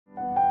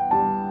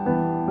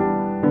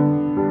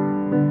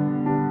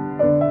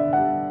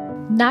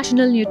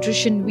National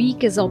Nutrition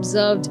Week is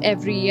observed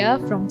every year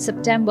from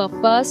September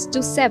 1st to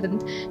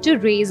 7th to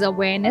raise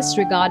awareness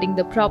regarding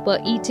the proper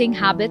eating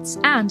habits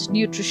and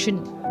nutrition.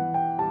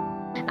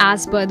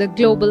 As per the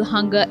Global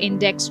Hunger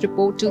Index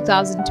Report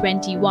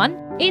 2021,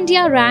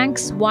 India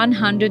ranks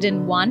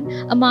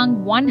 101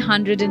 among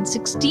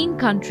 116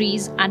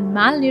 countries, and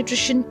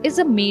malnutrition is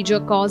a major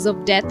cause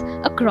of death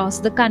across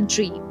the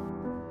country.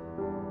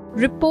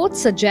 Reports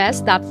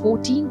suggest that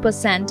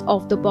 14%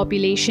 of the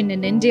population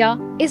in India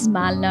is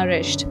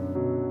malnourished.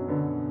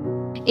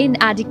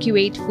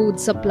 Inadequate food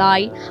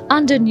supply,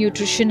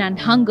 undernutrition and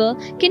hunger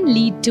can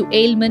lead to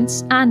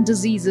ailments and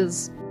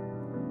diseases.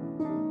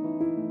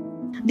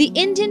 The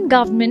Indian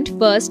government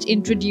first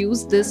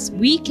introduced this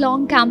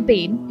week-long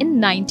campaign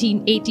in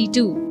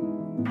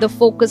 1982. The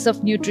focus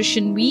of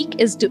Nutrition Week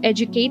is to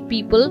educate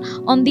people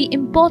on the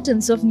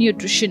importance of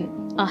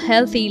nutrition, a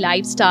healthy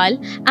lifestyle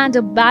and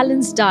a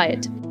balanced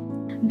diet.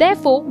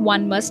 Therefore,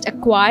 one must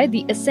acquire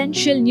the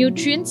essential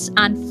nutrients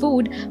and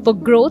food for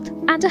growth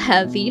and a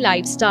healthy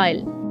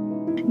lifestyle.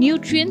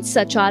 Nutrients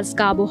such as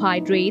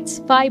carbohydrates,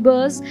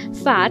 fibers,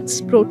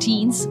 fats,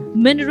 proteins,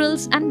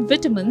 minerals and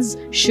vitamins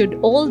should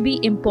all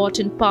be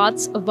important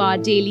parts of our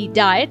daily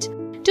diet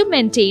to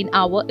maintain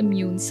our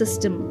immune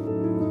system.